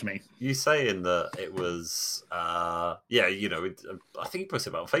it crushed me. You saying that it was, I think you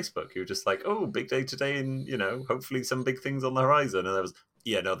posted about on Facebook. You were just like, "Oh, big day today, and hopefully some big things on the horizon." And there was,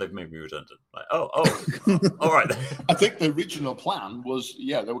 they've made me redundant. Like, all right. I think the original plan was,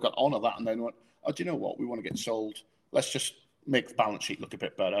 they got on of that, and then went, "Oh, do you know what? We want to get sold. Let's just make the balance sheet look a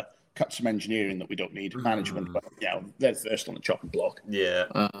bit better. Cut some engineering that we don't need, management, but they're first on the chopping block."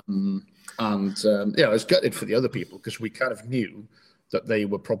 I was gutted for the other people because we kind of knew that they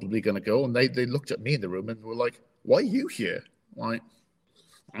were probably going to go, and they looked at me in the room and were like, "Why are you here?" Like,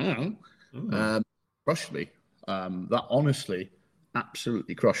 I don't know. Crushed me. That honestly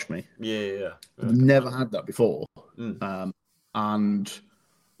absolutely crushed me. Yeah. I've never had that before, and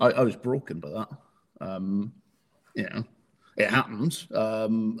I was broken by that. It happens to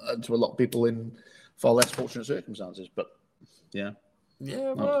a lot of people in far less fortunate circumstances, but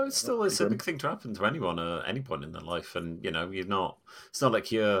it's a big thing to happen to anyone at any point in their life, and you're not. It's not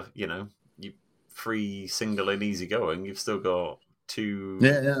like you're free, single, and easygoing. You've still got two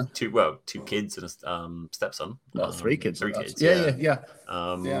kids and a stepson. Three kids. Yeah.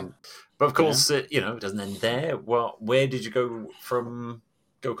 But of course, it doesn't end there. Well, where did you go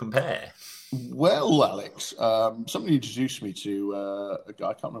compare? Well, Alex, somebody introduced me to a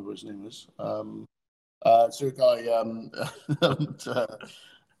guy. I can't remember what his name is. So a guy.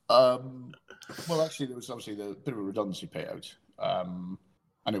 Well, actually, there was obviously a bit of a redundancy payout, and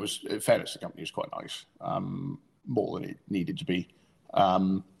it was, in fairness, the company was quite nice, more than it needed to be.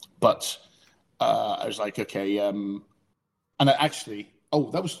 But I was like, okay, and I actually,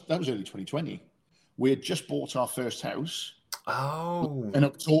 that was early 2020. We had just bought our first house. In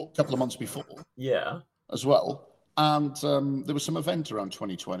October, a couple of months before. Yeah. As well. And there was some event around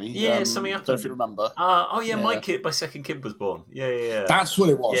 2020. Yeah, something happened. If you remember. My second kid was born. Yeah. That's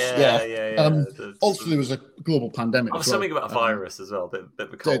what it was. Yeah. Also, there was a global pandemic. Something about a virus as well. Bit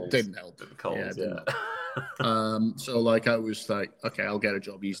of a cold. Didn't help. Bit of a cold, So, I was like, okay, I'll get a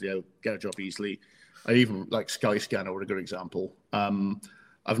job easily. I even, like, Skyscanner were a good example.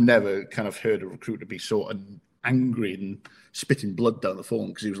 I've never kind of heard a recruiter be so angry and spitting blood down the phone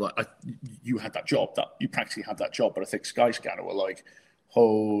because he was like, you had that job, that you practically had that job. But I think Skyscanner were like,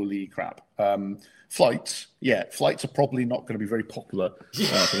 Holy crap. Flights are probably not going to be very popular for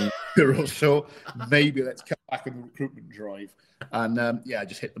the Euro, so maybe let's cut back on the recruitment drive. And I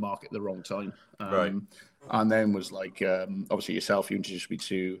just hit the market at the wrong time. Right. And then was like, obviously yourself, you introduced me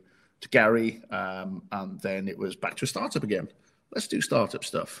to Gary, and then it was back to a startup again. Let's do startup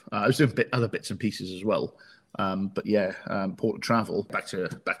stuff. I was doing other bits and pieces as well. Port of travel, back to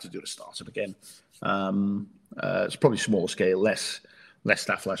do a startup again. It's probably smaller scale, less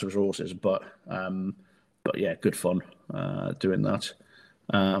staff, less resources, but yeah, good fun doing that.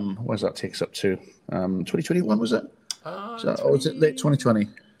 Where does that take us up to? 2021 was it? Or was it late 2020?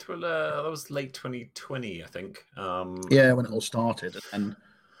 That was late 2020, I think. When it all started, and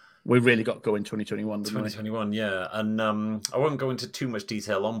we really got going 2021. 2021, yeah. And I won't go into too much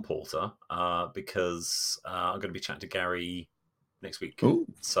detail on Porter because I'm going to be chatting to Gary next week. Ooh,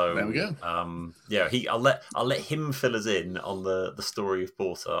 so there we go. I'll let him fill us in on the story of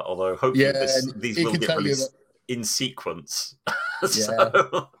Porter. Although hopefully these will get released in sequence.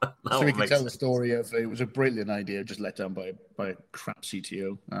 So we can tell the story of it was a brilliant idea, just let down by a crap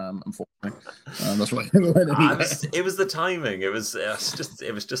CTO. Unfortunately, that's why it was the timing. It was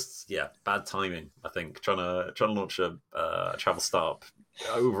just bad timing. I think trying to launch a travel startup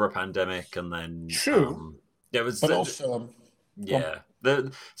over a pandemic, and then it was. But also,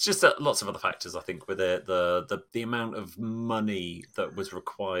 it's just lots of other factors. I think with it, the amount of money that was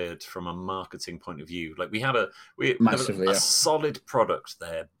required from a marketing point of view. Like we had a solid product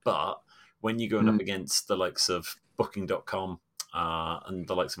there, but when you're going up against the likes of Booking.com and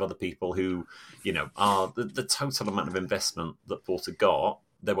the likes of other people who, are the total amount of investment that Porter got,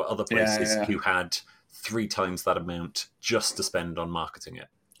 there were other places who had 3 times that amount just to spend on marketing it.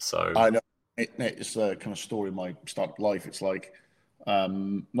 So I know it's a kind of story of my startup life. It's like.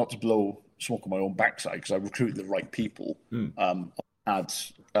 Not to blow smoke on my own backside because I recruited the right people. And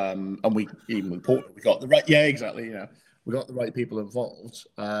we even with Porter, we got the right. Yeah, exactly. We got the right people involved,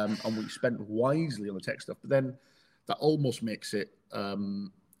 and we spent wisely on the tech stuff. But then that almost makes it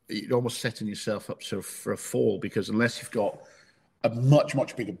you're almost setting yourself up for a fall because unless you've got a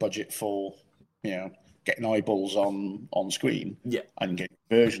much bigger budget for getting eyeballs on screen and getting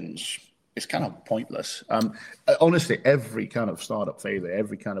versions. It's kind of pointless. Honestly, every kind of startup failure,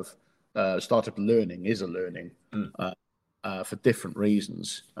 every kind of startup learning is a learning for different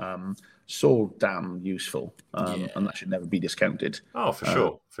reasons. So damn useful, and that should never be discounted. Oh, for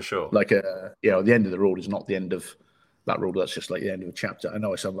sure. Like, the end of the road is not the end of that road. That's just like the end of a chapter. I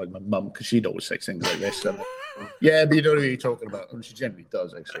know I sound like my mum because she'd always say things like this. But you know what you're talking about. And she generally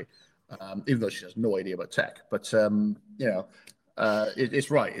does, actually, even though she has no idea about tech. But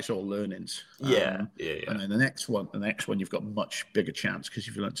it's right. It's all learnings. And then the next one, you've got much bigger chance because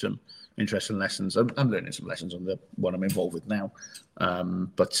you've learned some interesting lessons. I'm learning some lessons on the one I'm involved with now. That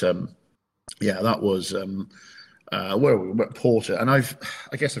was where we were at Porter, and I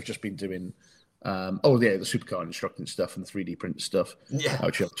guess I've just been doing the supercar instructing stuff and the 3D print stuff. Which I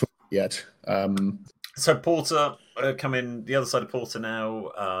haven't talked yet. So Porter, coming the other side of Porter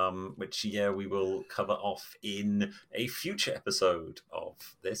now, which we will cover off in a future episode of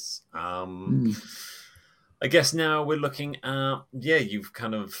this. I guess now we're looking at you've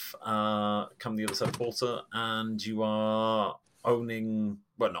kind of come the other side of Porter, and you are managing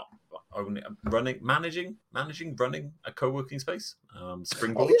a co-working space,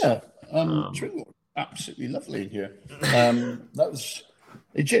 Springboard. Springboard, absolutely lovely here. That was.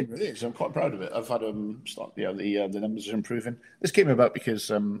 It genuinely is. I'm quite proud of it. I've had start. The numbers are improving. This came about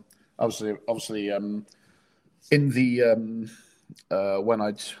because obviously in the when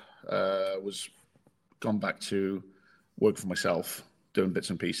I'd was gone back to work for myself, doing bits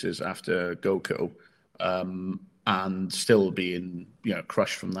and pieces after GoCo, and still being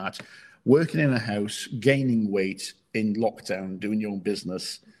crushed from that, working in a house, gaining weight in lockdown, doing your own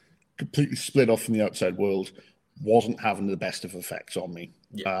business, completely split off from the outside world. Wasn't having the best of effects on me.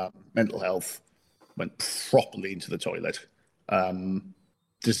 Mental health went properly into the toilet,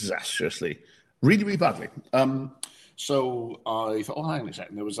 disastrously, really badly. So I thought, hang on a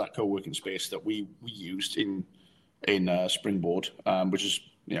second. There was that co-working space that we used in Springboard, which is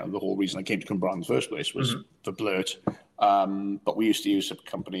the whole reason I came to Cumberland in the first place was for Blurt. But we used to use a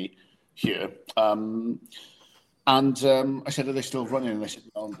company here. And I said, are they still running? And they said,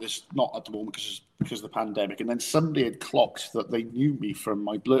 no, it's not at the moment because of the pandemic. And then somebody had clocked that they knew me from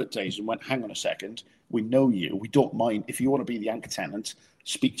my Blurt days and went, hang on a second, we know you. We don't mind. If you want to be the anchor tenant,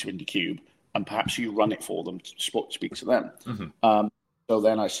 speak to IndieCube, and perhaps you run it for them to speak to them. So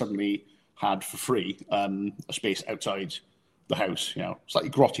then I suddenly had for free a space outside the house. Slightly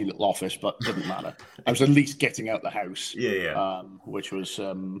grotty little office, but didn't matter. I was at least getting out the house. Which was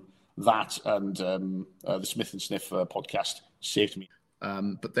that and the Smith and Sniff podcast saved me.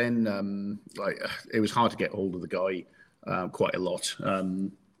 But then it was hard to get hold of the guy quite a lot.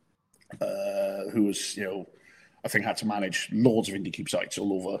 Who was I think had to manage loads of IndieCube sites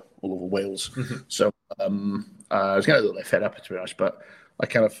all over Wales. So I was getting a little bit fed up, to be honest. But I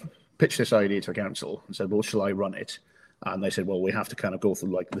kind of pitched this idea to a council and said, "Well, shall I run it?" And they said, "Well, we have to kind of go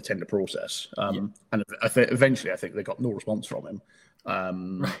through the tender process." And eventually, I think they got no response from him.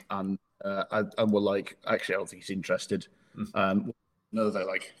 And we're like, "Actually, I don't think he's interested." Another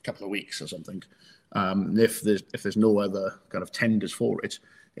a couple of weeks or something. If there's no other kind of tenders for it,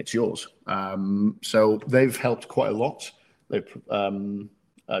 it's yours. So they've helped quite a lot. They've to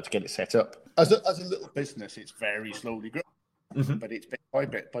get it set up. As a little business, it's very slowly growing, but it's bit by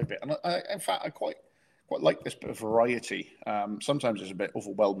bit by bit. And in fact, I quite like this bit of variety. Sometimes it's a bit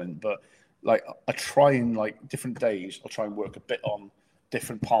overwhelming, but I try and different days, I'll try and work a bit on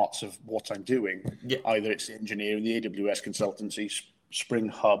different parts of what I'm doing. Yeah. Either it's the engineering, the AWS consultancy, Spring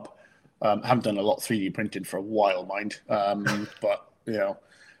Hub. I haven't done a lot of 3D printing for a while, mind. But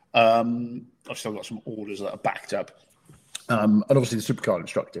I've still got some orders that are backed up. And obviously the supercar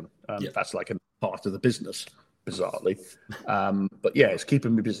instructing. That's a part of the business, bizarrely. But yeah, it's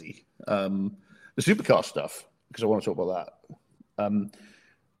keeping me busy. The supercar stuff, because I want to talk about that.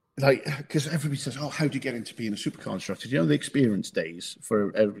 Because everybody says, "Oh, how do you get into being a supercar instructor?" The experience days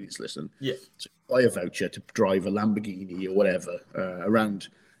for everybody that's listening. Yeah. So buy a voucher to drive a Lamborghini or whatever around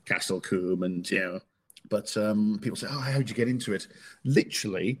Castle Coombe, and But people say, "Oh, how did you get into it?"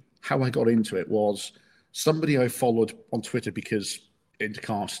 Literally, how I got into it was somebody I followed on Twitter because into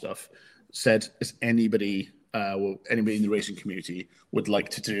car stuff said, "Is anybody in the racing community would like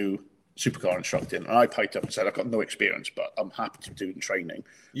to do supercar instructing?" And I piped up and said, "I've got no experience, but I'm happy to do training."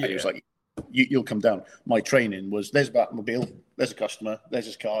 Yeah. And he was like, "You'll come down." My training was, there's a Batmobile, there's a customer, there's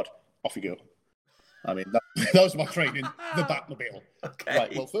his card, off you go. I mean, that was my training, the Batmobile. Okay.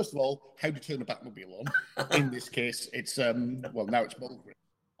 Right, well, first of all, how do you turn a Batmobile on? In this case, it's, now it's Mulgrew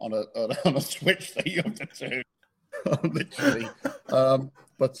on a switch that you have to turn, literally. In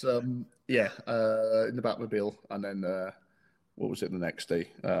the Batmobile, and then, what was it the next day?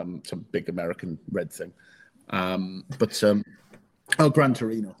 Some big American red thing. Gran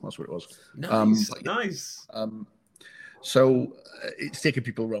Torino, that's what it was. Nice. So it's taken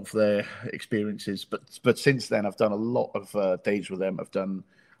people around for their experiences, but since then I've done a lot of days with them. I've done,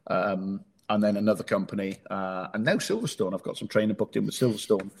 and then another company, and now Silverstone. I've got some training booked in with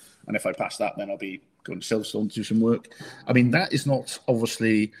Silverstone, and if I pass that, then I'll be going to Silverstone to do some work. I mean, that is not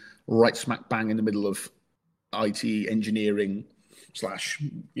obviously right smack bang in the middle of IT engineering /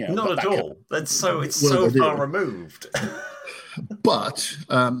 not at all. It's so far removed. But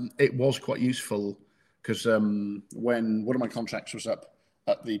it was quite useful. Because when one of my contracts was up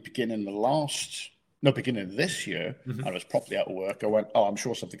at the beginning of this year, I was properly out of work. I went, "Oh, I'm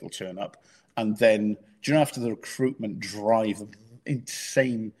sure something will turn up." And then, after the recruitment drive,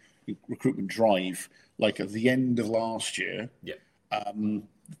 insane recruitment drive, at the end of last year,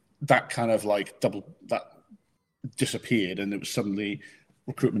 that kind of that disappeared, and it was suddenly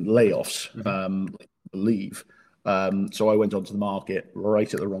recruitment layoffs, leave. So I went onto the market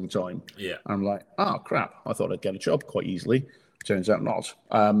right at the wrong time. Yeah. I'm like, "Oh, crap. I thought I'd get a job quite easily. Turns out not."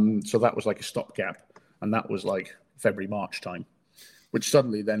 So that was a stopgap. And that was February, March time, which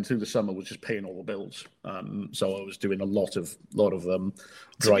suddenly then through the summer was just paying all the bills. So I was doing a lot of driving.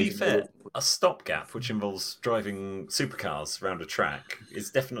 To be fair, a stopgap, which involves driving supercars around a track, is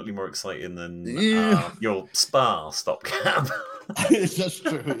definitely more exciting than your spa stopgap. That's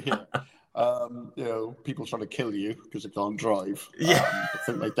true, yeah. People trying to kill you because they can't drive. I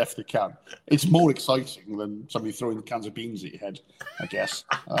think they definitely can. It's more exciting than somebody throwing cans of beans at your head, I guess.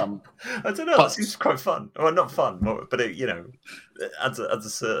 I don't know. That seems quite fun. Well, not fun, but it adds a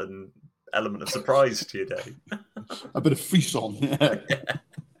certain element of surprise to your day. A bit of frisson, you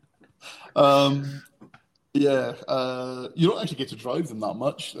don't actually get to drive them that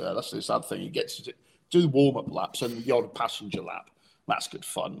much. That's the sad thing. You get to do the warm-up laps and the odd passenger lap. That's good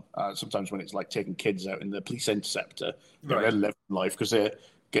fun. Sometimes when it's taking kids out in the police interceptor, they're living life because they're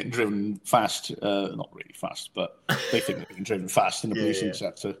getting driven fast. Not really fast, but they think they're getting driven fast in the police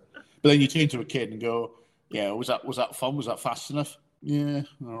interceptor. But then you turn to a kid and go, "Yeah, was that fun? Was that fast enough?" "Yeah,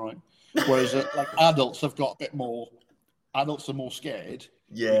 all right." Whereas adults have got a bit more. Adults are more scared.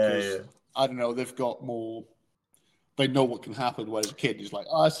 I don't know. They've got more. they know what can happen. Whereas a kid is like,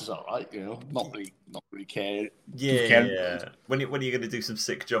 oh, this is all right, not really care. Yeah. When are you going to do some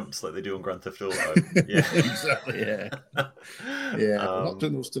sick jumps like they do on Grand Theft Auto? Yeah, exactly. Yeah, yeah. We're not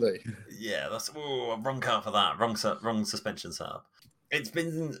doing those today. Yeah, that's wrong car for that. Wrong suspension setup. It's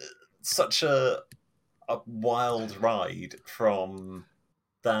been such a wild ride from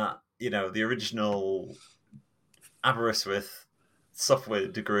that. The original Aberystwyth software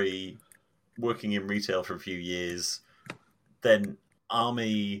degree, working in retail for a few years, then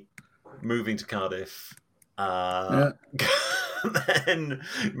army, moving to Cardiff, then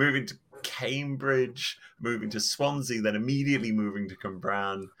moving to Cambridge, moving to Swansea, then immediately moving to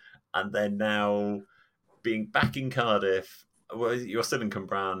Cwmbran, and then now being back in Cardiff. Well, you're still in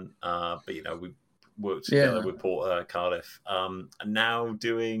Cwmbran, but we worked together with Port Cardiff, and now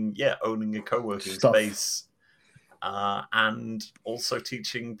owning a co-working space, and also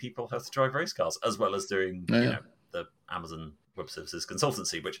teaching people how to drive race cars, as well as doing the Amazon Web Services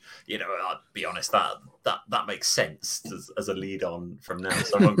consultancy, which I'll be honest, that makes sense as a lead on from now.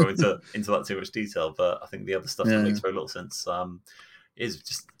 So I won't go into that too much detail, but I think the other stuff that makes very little sense is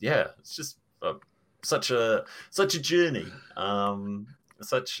just it's just such a journey,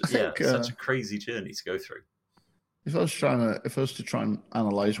 such a crazy journey to go through. If I was to try and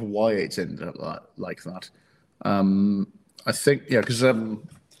analyze why it's ended up like that, I think because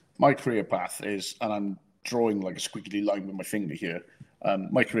my career path is, and I'm drawing like a squiggly line with my finger here.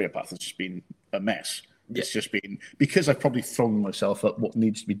 My career path has just been a mess. Yeah. It's just been because I've probably thrown myself at what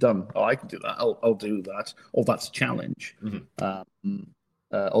needs to be done. Oh, I can do that. I'll do that. Oh, that's a challenge. Mm-hmm.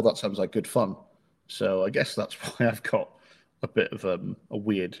 Oh, that sounds like good fun. So I guess that's why I've got a bit of a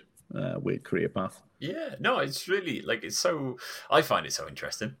weird career path. Yeah, no, it's really I find it so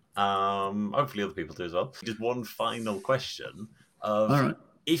interesting. Hopefully other people do as well. Just one final question of, all right.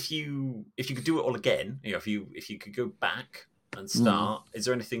 If you could do it all again, if you could go back and start, is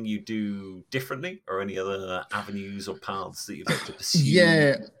there anything you do differently, or any other avenues or paths that you'd like to pursue?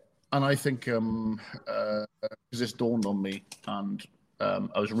 Yeah, and I think because this dawned on me, and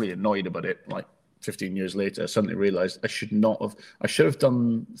I was really annoyed about it. Like 15 years later, I suddenly realised I should have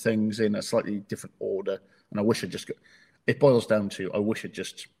done things in a slightly different order, and I wish it boils down to I wish I'd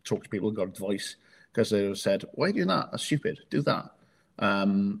just talked to people and got advice, because they would have said, "Why are you doing that? That's stupid. Do that." I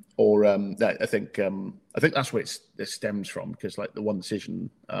think that's where it stems from, because like the one decision,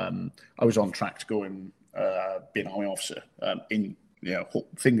 I was on track to go and be an army officer,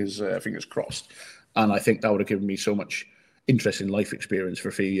 fingers crossed, and I think that would have given me so much interesting life experience for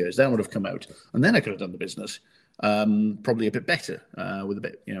a few years. Then I would have come out, and then I could have done the business probably a bit better, with a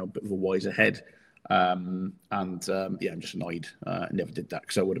bit of a wiser head. I'm just annoyed I never did that,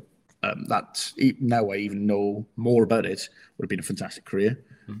 because I would have. Now I even know more about it, would have been a fantastic career.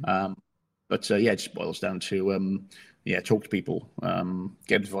 Mm-hmm. But it just boils down to talk to people,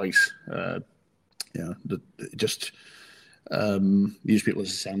 get advice, use people as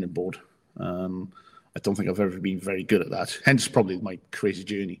a sounding board. I don't think I've ever been very good at that. Hence, probably my crazy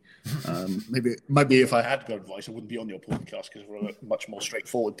journey. Maybe if I had good advice, I wouldn't be on your podcast, because we're a much more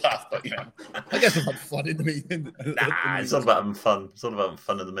straightforward path. But I guess I've had fun in the meeting. It's not about having fun. It's not about having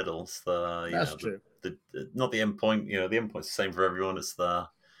fun in the middle. It's that's true. Not the end point. The end point's the same for everyone. It's the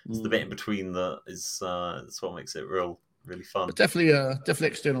bit in between that is that's what makes it really fun. But definitely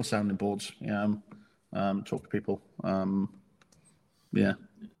external sounding boards. Talk to people. Yeah.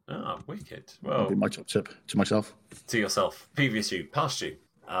 Ah, wicked. Well, that'd be my top tip to myself. To yourself. Previous you, past you.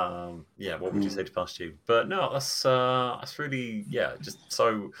 What would you say to past you? But no, that's really just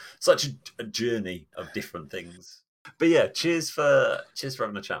such a journey of different things. But yeah, cheers for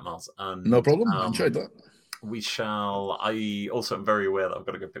having a chat, Miles. And no problem. I enjoyed that. I also am very aware that I've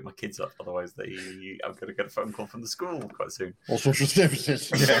got to go pick my kids up, otherwise I'm going to get a phone call from the school quite soon. All social services.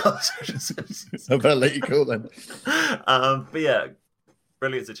 Yeah. I better let you go then. But yeah,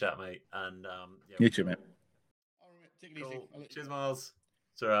 brilliant to chat, mate. And you too, mate. All right, take it easy. Cheers, Miles.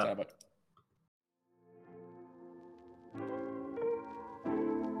 Bye.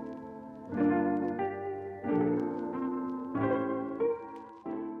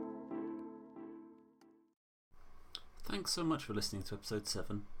 Thanks so much for listening to episode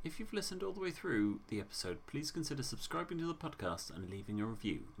 7. If you've listened all the way through the episode, please consider subscribing to the podcast and leaving a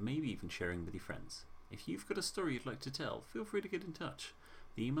review, maybe even sharing with your friends. If you've got a story you'd like to tell, feel free to get in touch.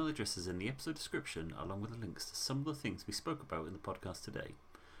 The email address is in the episode description, along with the links to some of the things we spoke about in the podcast today.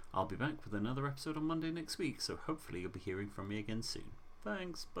 I'll be back with another episode on Monday next week, so hopefully you'll be hearing from me again soon.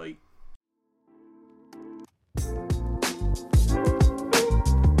 Thanks, bye.